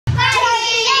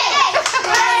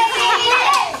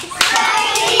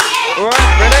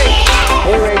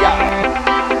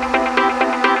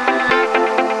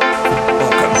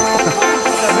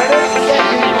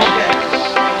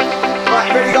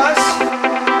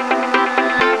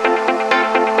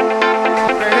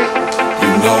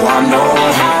No, I know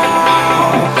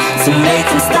how to make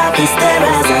them stop and stare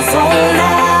as I zone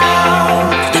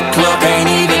out. The club can't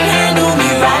even handle me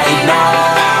right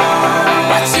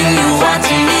now. Watching you,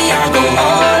 watching me, I go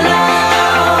all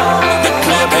out. The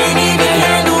club can't even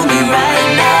handle me right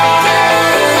now.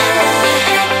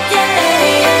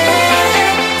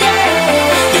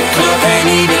 The club can't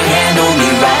even handle me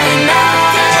right now.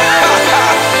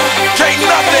 Can't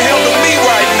nothing handle me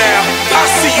right now. I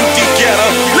see you, D-Getter.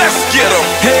 Let's get 'em.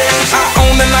 Hey, I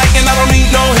own the night and I don't need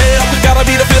no help. Gotta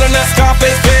be the feeling that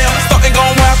Scarface fell. Starting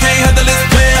going wild, can't handle this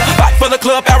pair. Back for the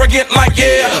club, arrogant like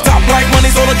yeah. Top like money,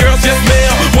 so the girls just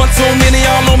mail. One too many,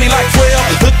 y'all know me like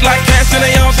 12. Look like cash and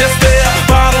they all just there.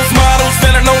 Bottles, models,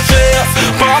 selling no shares.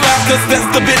 Fall out, cause that's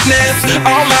the business.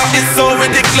 All out, it's so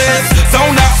ridiculous.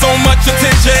 Zone out, so much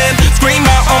attention. Scream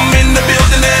out, I'm in the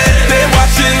building and they're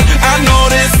watching. I know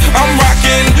this, I'm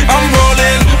rocking, I'm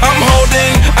rolling, I'm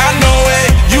holding. I know it,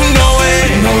 you know it.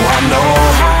 No, I know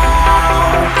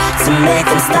how to make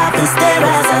them stop and stare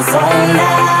as I zone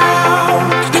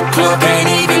out. The club can't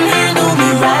even handle me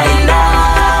right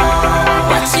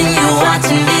now. Watching you,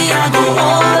 watching me, I go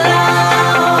all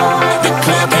out. The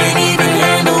club can't even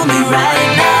handle me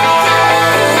right now.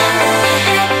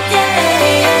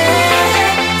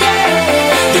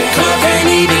 The club can't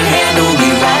even handle me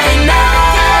right now.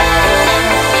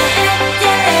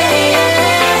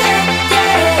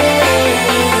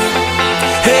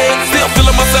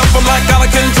 I'm like out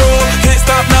of control. Can't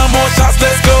stop now, more shots,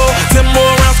 let's go. 10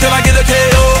 more rounds till I get a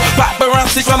KO.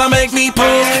 Paparazzi tryna make me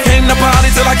pose. Came to party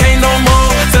till I can't no more.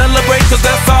 Celebrate cause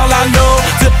that's all I know.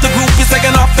 Tip the groupies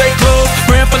taking off their clothes.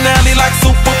 Grand finale like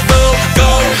Super Bowl. Go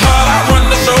hard, I run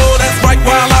the show. That's right,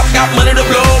 while I've got money to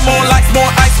blow. More lights,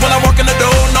 more ice when I walk in the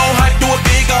door. No hype, do it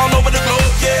big all over the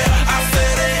globe. Yeah, I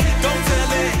said it, don't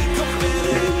tell it, come get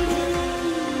it.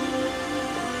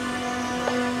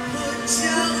 Put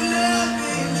your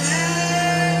loving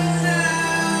hands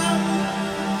out,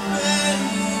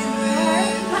 baby.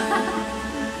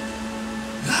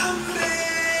 I'm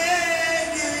begging.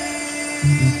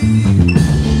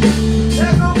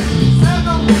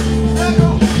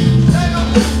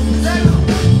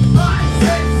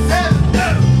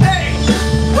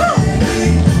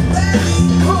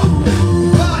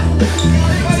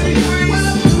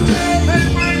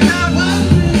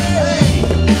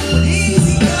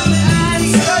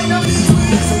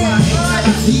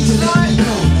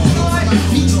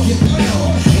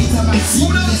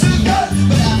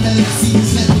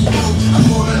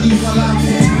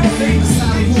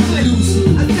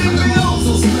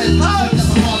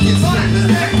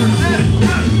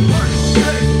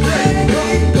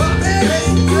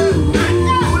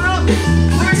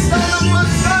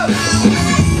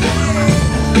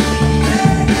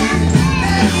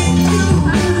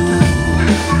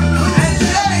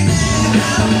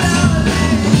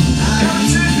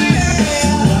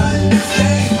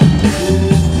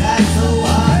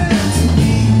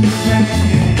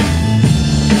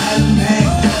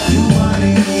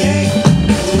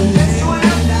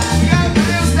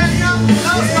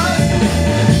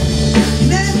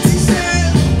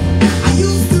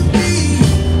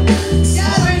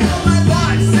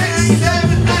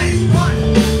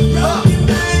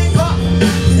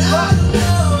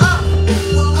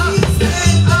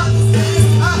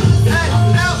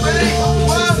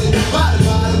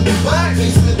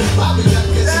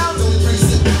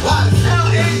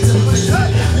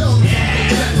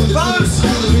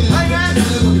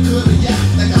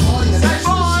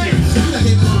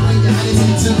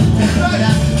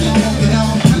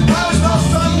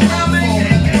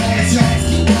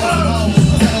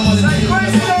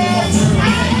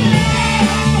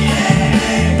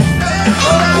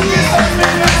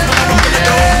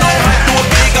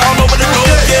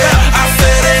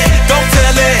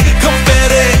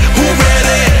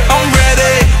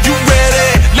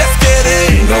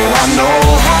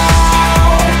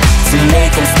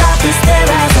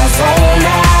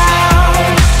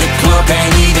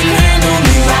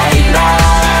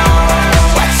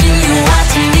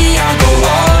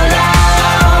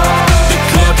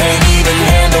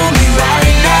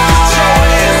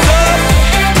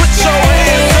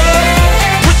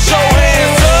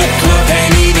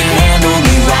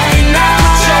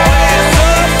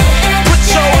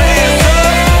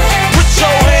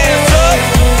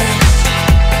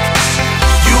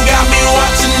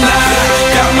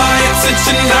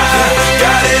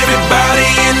 Got everybody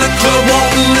in the club.